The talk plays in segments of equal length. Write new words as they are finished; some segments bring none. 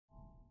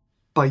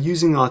By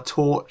using our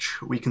torch,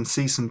 we can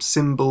see some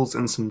symbols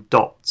and some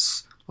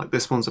dots. Like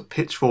this one's a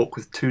pitchfork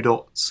with 2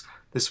 dots.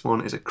 This one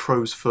is a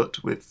crow's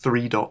foot with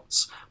 3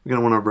 dots. We're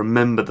going to want to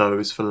remember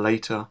those for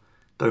later.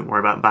 Don't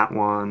worry about that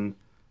one.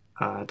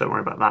 Don't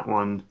worry about that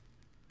one.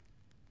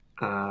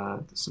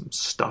 There's some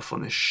stuff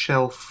on this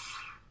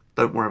shelf.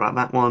 Don't worry about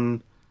that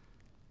one.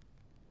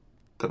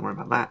 Don't worry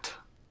about that.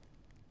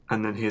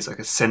 And then here's like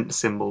a cent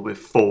symbol with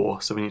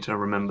 4, so we need to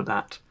remember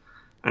that.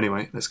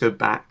 Anyway, let's go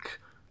back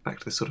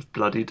to this sort of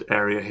bloodied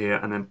area here,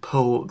 and then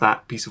pull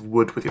that piece of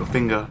wood with your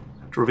finger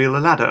to reveal a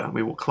ladder.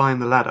 We will climb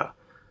the ladder.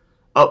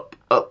 Up,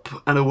 up,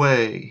 and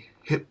away.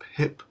 Hip,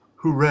 hip,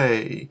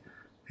 hooray.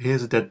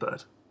 Here's a dead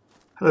bird.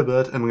 Hello,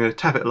 bird. And we're going to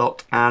tap it a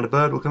lot, and a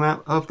bird will come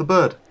out of the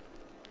bird.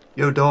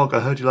 Yo, dog,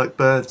 I heard you like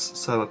birds,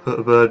 so I put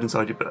a bird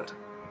inside your bird.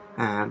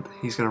 And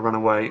he's going to run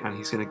away, and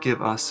he's going to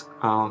give us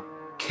our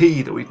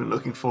key that we've been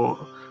looking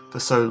for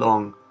so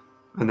long.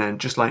 And then,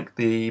 just like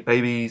the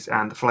babies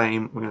and the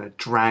flame, we're going to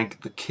drag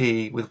the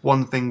key with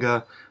one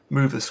finger,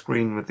 move the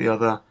screen with the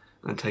other,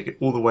 and take it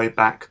all the way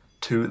back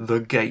to the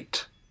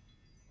gate.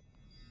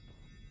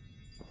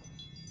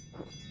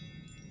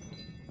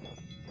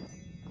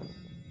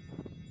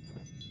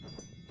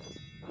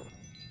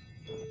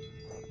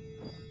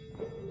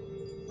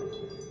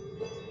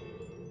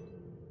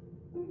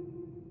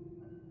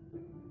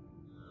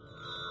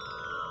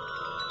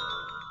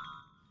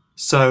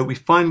 So we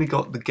finally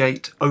got the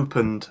gate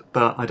opened,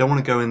 but I don't want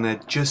to go in there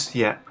just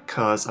yet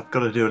because I've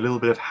got to do a little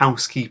bit of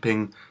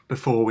housekeeping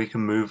before we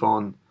can move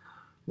on.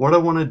 What I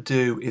want to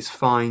do is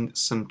find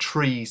some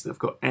trees that have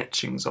got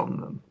etchings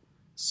on them.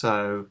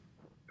 So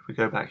if we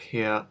go back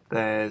here,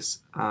 there's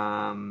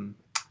a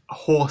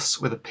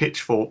horse with a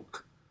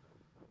pitchfork,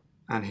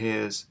 and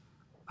here's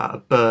a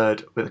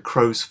bird with a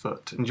crow's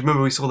foot. And do you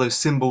remember we saw those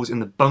symbols in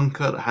the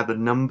bunker that had the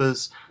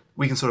numbers?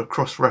 We can sort of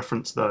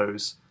cross-reference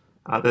those.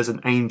 There's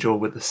an angel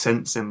with the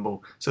cent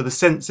symbol. So the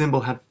cent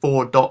symbol had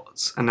 4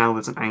 dots, and now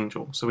there's an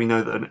angel. So we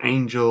know that an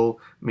angel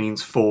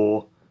means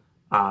 4,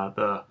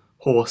 the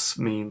horse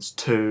means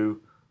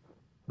 2,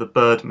 the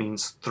bird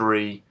means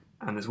 3,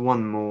 and there's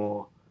one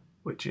more,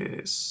 which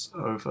is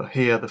over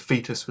here, the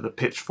fetus with a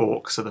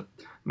pitchfork, so that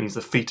means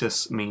the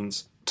fetus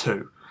means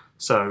 2.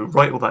 So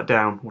write all that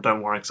down. Well,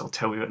 don't worry, because I'll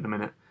tell you in a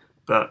minute.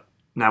 But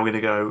now we're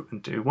going to go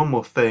and do one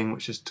more thing,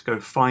 which is to go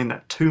find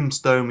that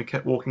tombstone we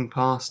kept walking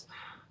past.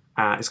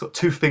 It's got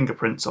 2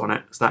 fingerprints on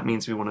it, so that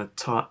means we want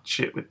to touch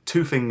it with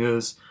 2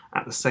 fingers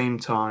at the same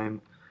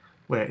time.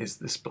 Where is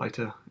this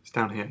blighter? It's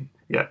down here.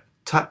 Yeah,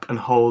 tap and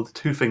hold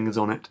 2 fingers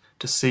on it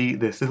to see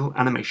this little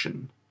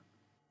animation.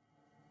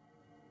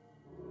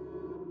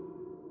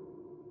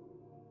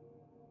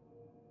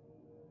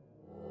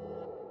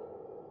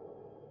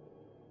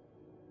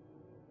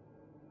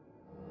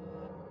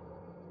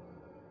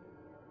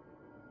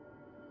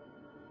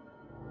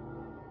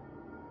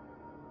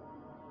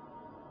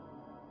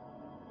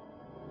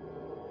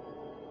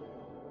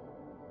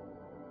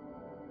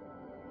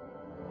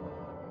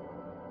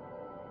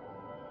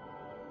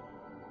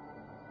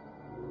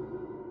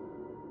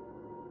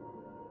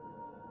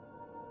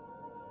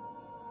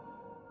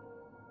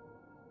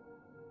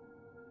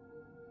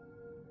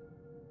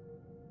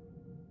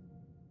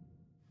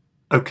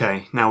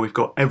 Okay, now we've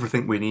got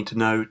everything we need to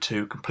know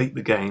to complete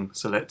the game,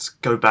 so let's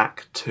go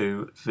back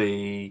to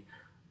the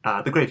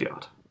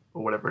graveyard,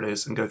 or whatever it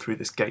is, and go through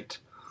this gate.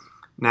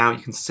 Now you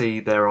can see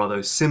there are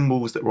those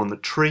symbols that were on the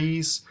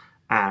trees,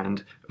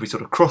 and if we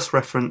sort of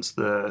cross-reference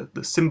the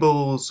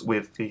symbols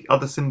with the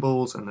other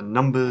symbols and the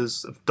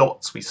numbers of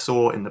dots we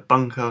saw in the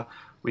bunker,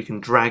 we can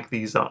drag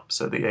these up.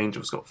 So the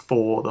angel's got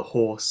 4, the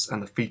horse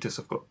and the fetus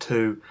have got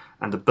 2,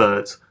 and the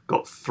bird's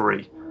got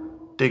 3.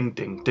 Ding,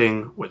 ding,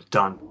 ding, we're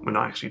done. We're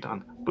not actually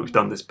done, but we've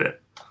done this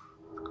bit.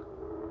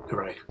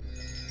 Hooray.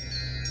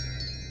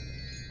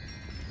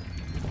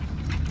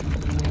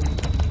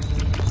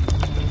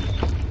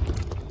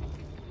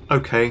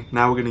 Okay,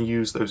 now we're going to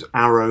use those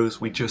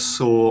arrows we just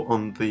saw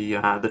on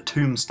the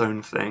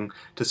tombstone thing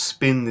to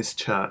spin this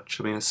church.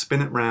 So we're going to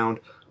spin it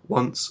round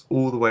once,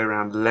 all the way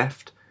around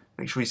left.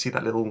 Make sure you see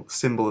that little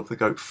symbol of the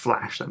goat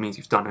flash, that means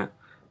you've done it.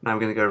 Now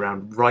we're going to go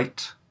around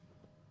right,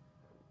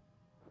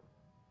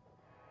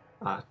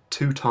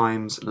 2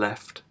 times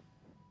left,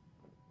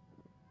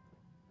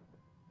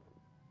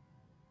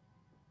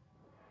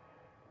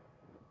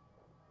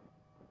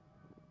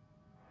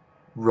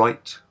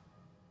 right,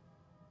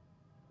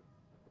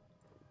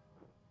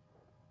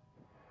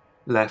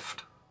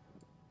 left,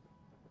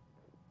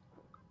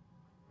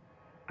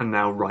 and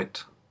now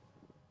right.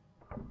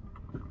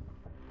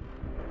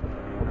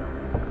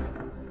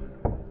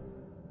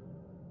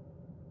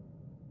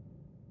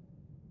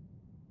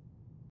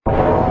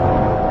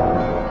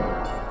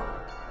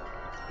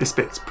 This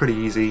bit's pretty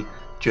easy.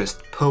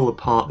 Just pull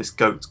apart this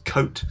goat's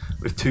coat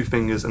with 2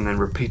 fingers and then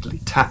repeatedly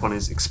tap on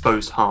his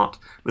exposed heart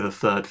with a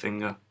 3rd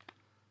finger.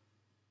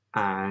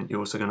 And you're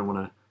also going to want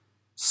to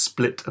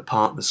split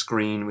apart the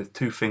screen with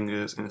 2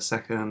 fingers in a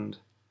second.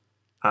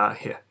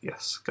 Here,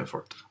 yes, go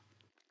for it.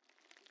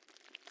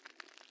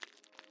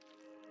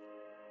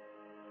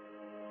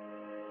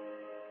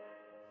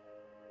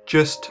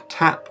 Just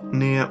tap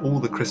near all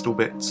the crystal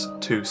bits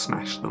to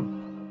smash them.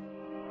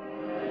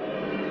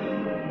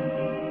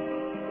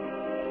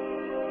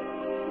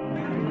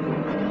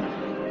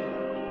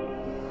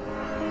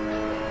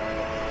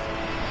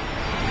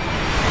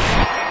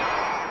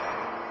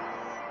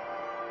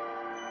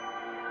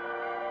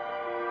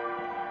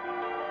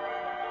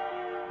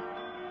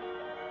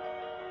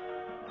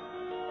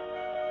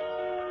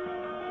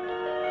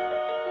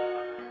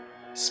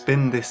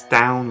 Spin this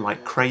down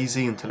like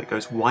crazy until it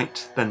goes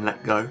white, then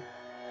let go.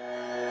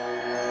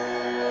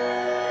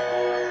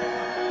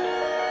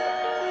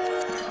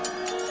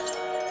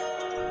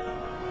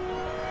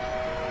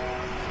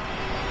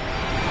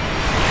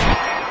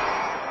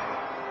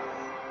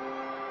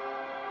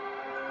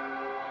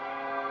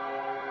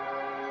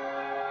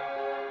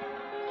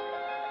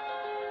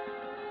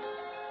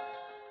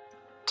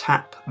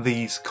 Tap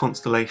these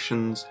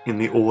constellations in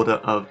the order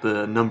of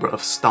the number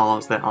of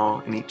stars there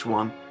are in each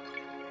one.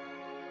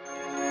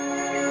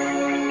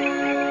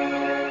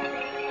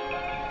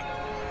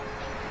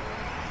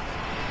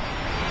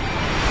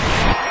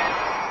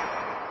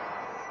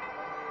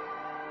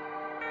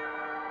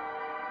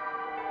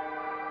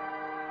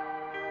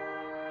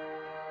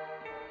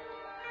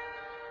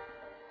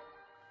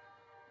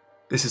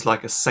 This is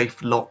like a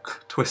safe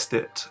lock. Twist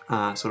it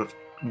sort of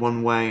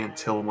one way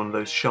until one of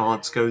those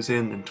shards goes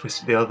in, then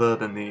twist it the other,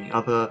 then the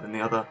other, then the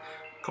other,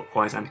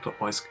 clockwise,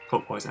 anti-clockwise,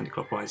 clockwise,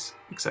 anti-clockwise,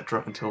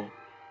 etc. until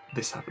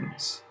this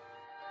happens.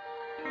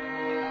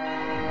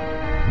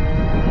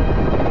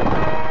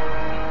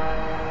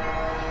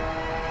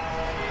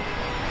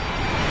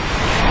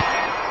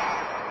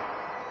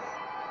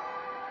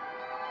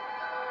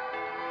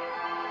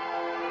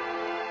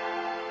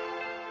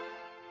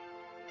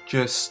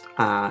 Just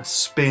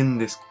spin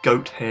this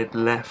goat head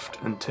left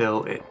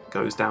until it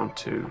goes down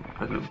to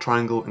a little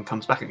triangle and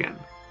comes back again.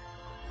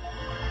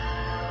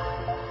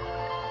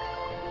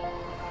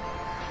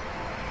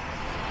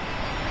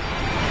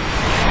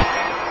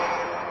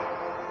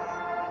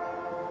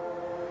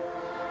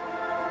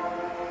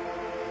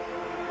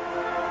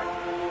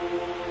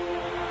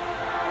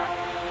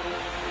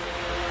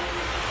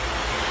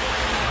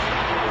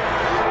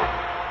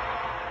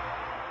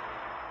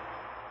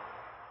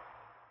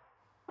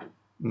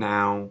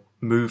 Now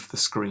move the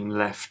screen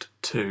left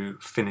to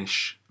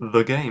finish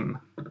the game.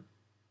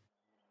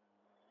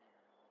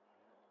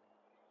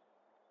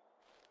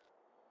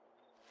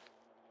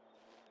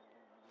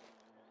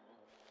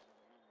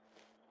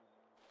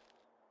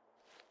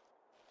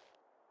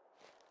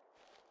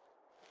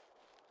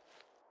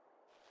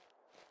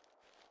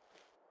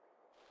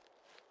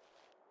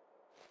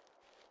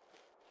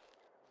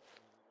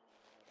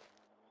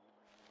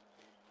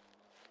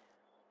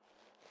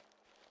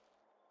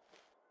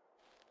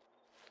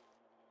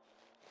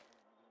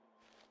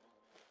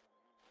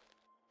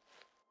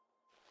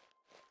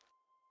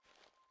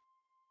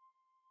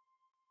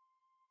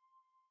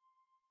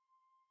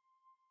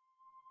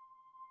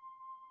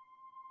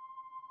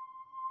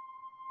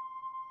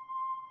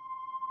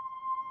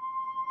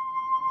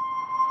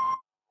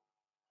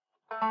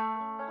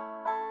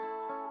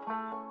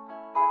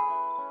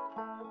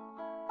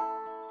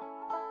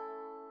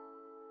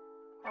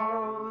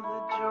 Oh, the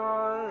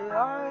joy,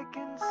 I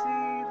can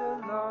see the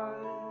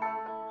light.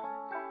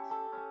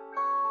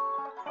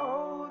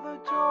 Oh, the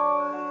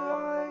joy,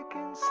 I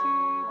can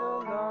see the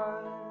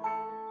light.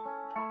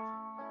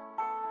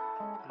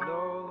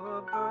 Lo,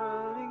 a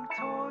burning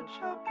torch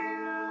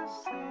appears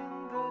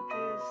in the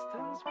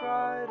distance,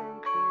 bright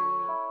and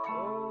clear.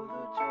 Oh,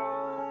 the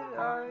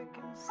joy, I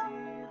can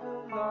see the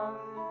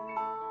light.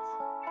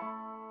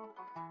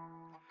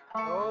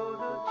 Oh,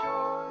 the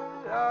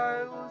joy,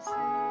 I will see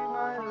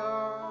my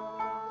love.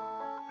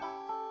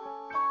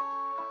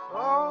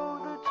 Oh,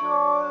 the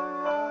joy,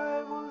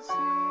 I will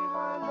see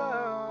my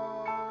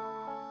love.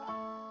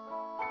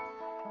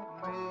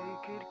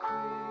 Make it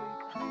quick,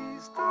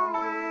 please don't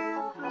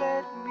wait.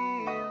 Let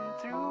me in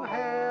through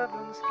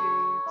heaven's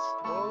gates.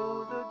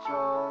 Oh, the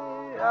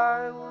joy,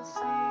 I will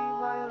see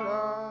my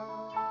love.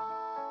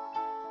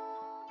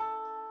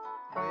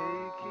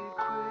 Make it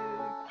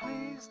quick,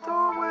 please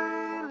don't wait.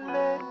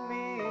 Let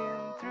me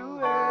in through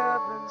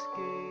heaven's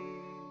gates.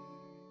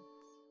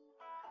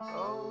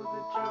 Oh,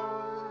 the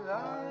joy, I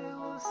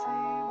will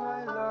see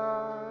my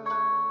love.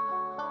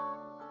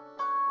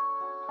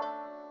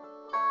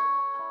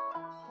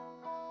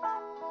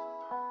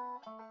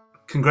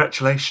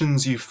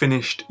 Congratulations, you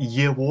finished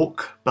Year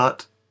Walk,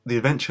 but the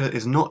adventure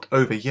is not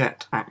over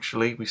yet,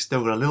 actually. We've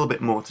still got a little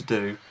bit more to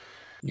do.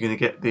 You're going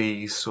to get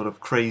these sort of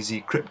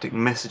crazy cryptic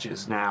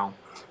messages now,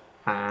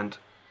 and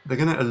they're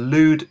going to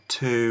allude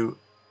to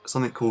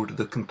something called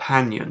the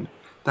Companion.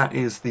 That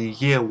is the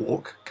Year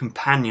Walk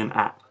Companion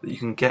app that you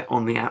can get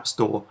on the App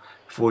Store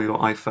for your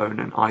iPhone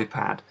and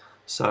iPad.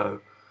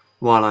 So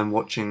while I'm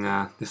watching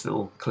this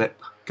little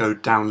clip, go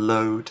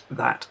download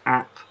that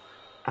app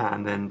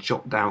and then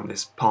jot down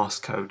this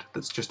passcode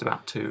that's just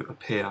about to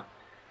appear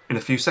in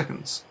a few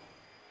seconds.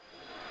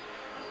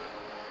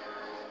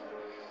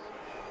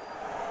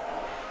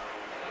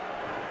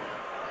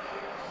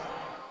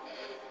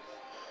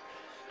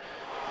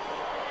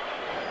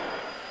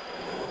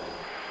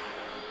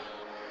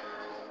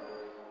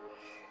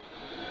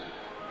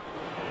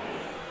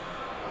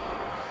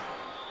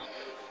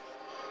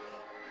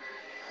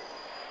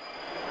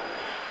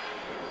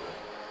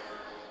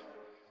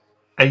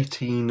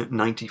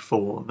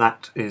 1894.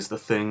 That is the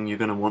thing you're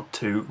going to want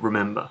to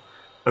remember.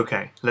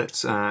 Okay,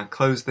 let's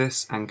close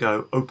this and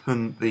go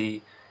open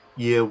the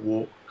Year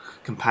Walk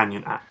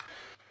companion app.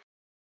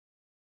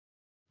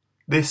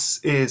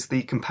 This is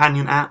the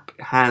companion app.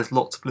 It has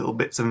lots of little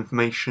bits of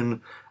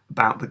information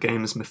about the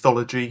game's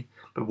mythology,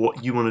 but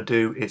what you want to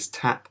do is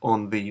tap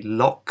on the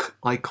lock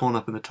icon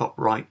up in the top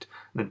right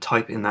and then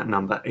type in that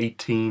number,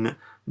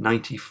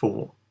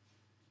 1894.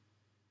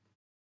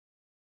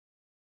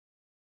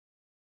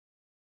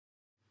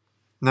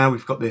 Now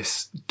we've got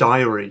this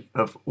diary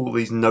of all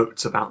these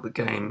notes about the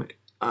game.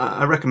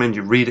 I recommend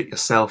you read it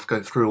yourself,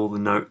 go through all the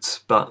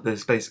notes, but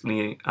there's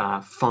basically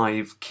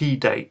 5 key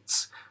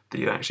dates that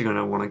you're actually going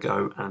to want to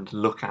go and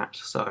look at.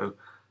 So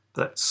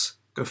let's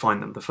go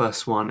find them. The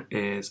first one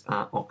is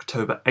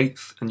October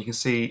 8th, and you can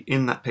see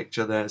in that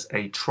picture there's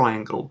a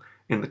triangle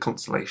in the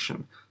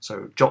constellation.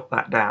 So jot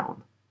that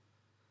down.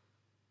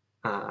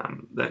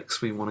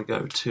 Next we want to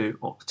go to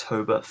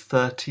October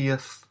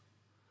 30th.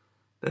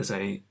 There's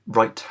a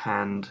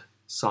right-hand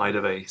side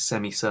of a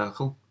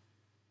semicircle.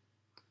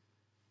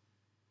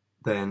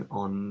 Then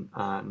on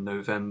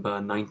November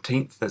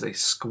 19th, there's a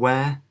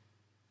square.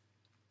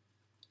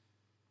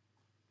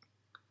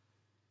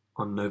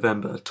 On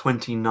November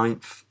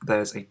 29th,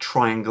 there's a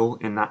triangle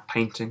in that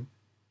painting.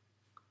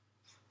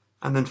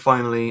 And then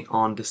finally,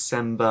 on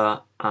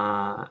December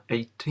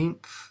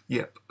 18th,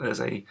 there's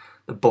the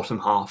bottom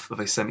half of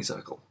a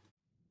semicircle.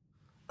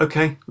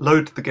 Okay,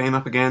 load the game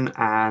up again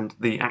and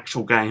the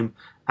actual game,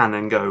 and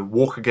then go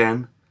walk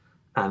again.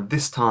 And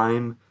this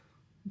time,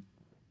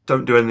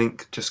 don't do anything,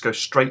 just go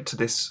straight to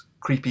this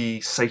creepy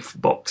safe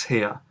box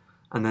here,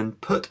 and then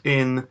put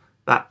in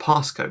that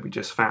passcode we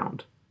just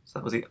found. So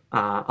that was the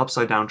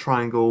upside down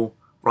triangle,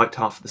 right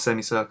half of the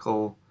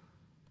semicircle,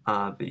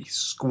 the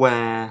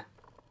square,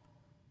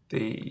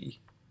 the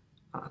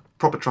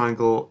proper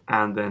triangle,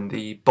 and then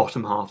the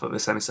bottom half of a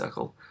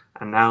semicircle.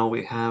 And now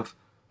we have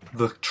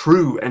the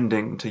true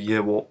ending to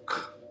Year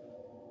Walk.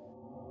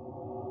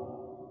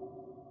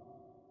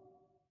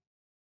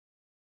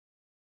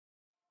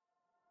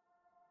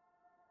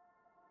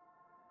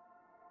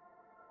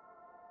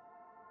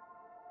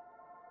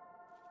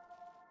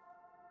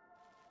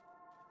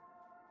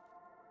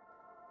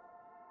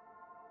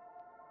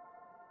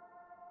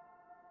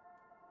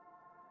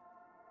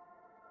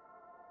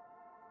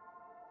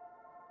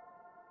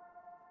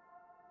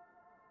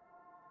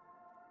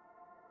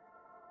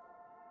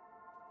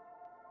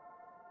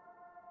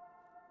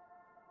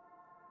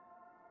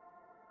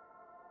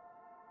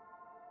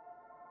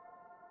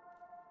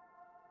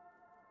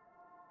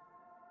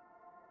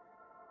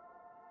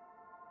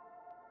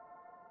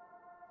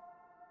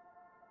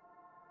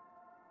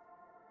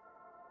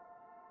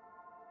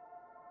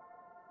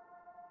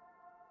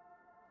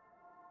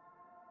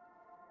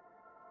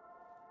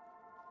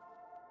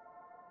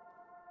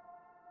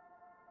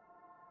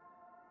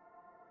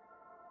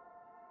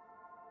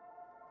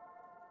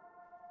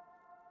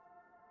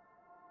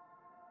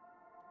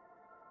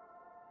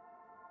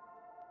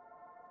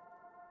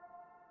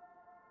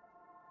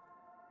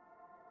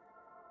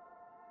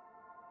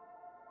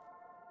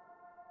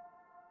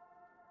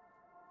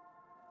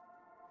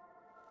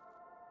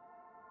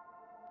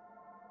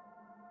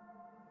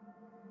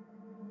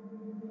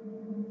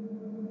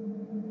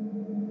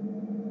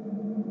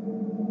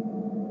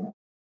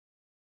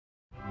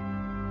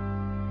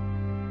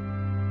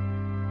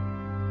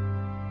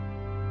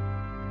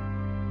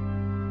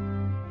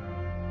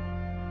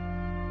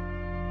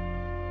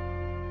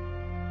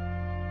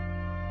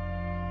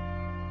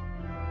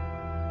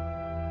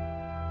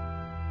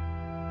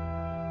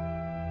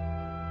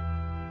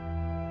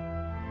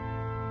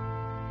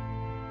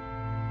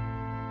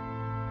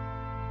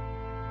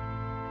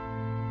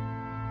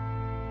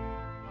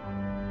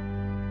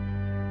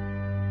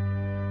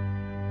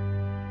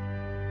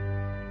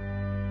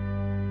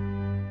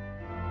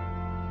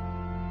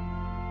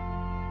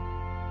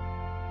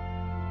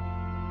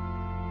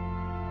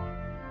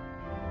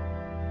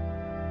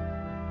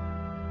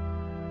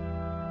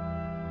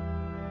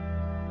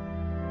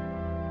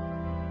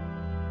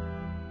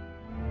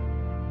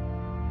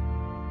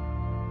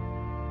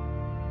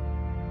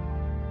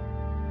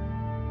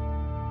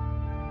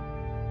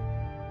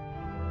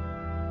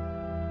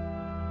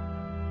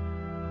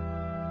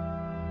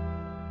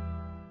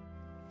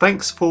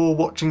 Thanks for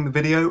watching the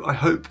video. I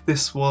hope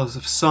this was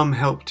of some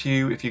help to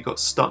you if you got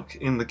stuck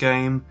in the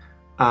game.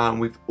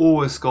 We've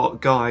always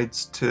got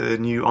guides to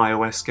new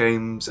iOS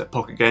games at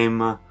Pocket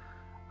Gamer,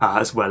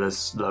 as well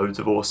as loads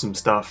of awesome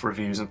stuff,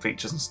 reviews and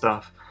features and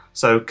stuff.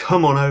 So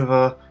come on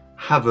over,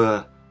 have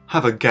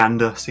a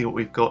gander, see what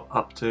we've got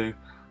up to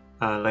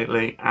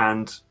lately,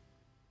 and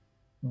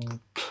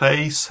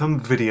play some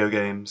video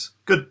games.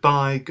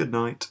 Goodbye, good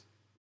night.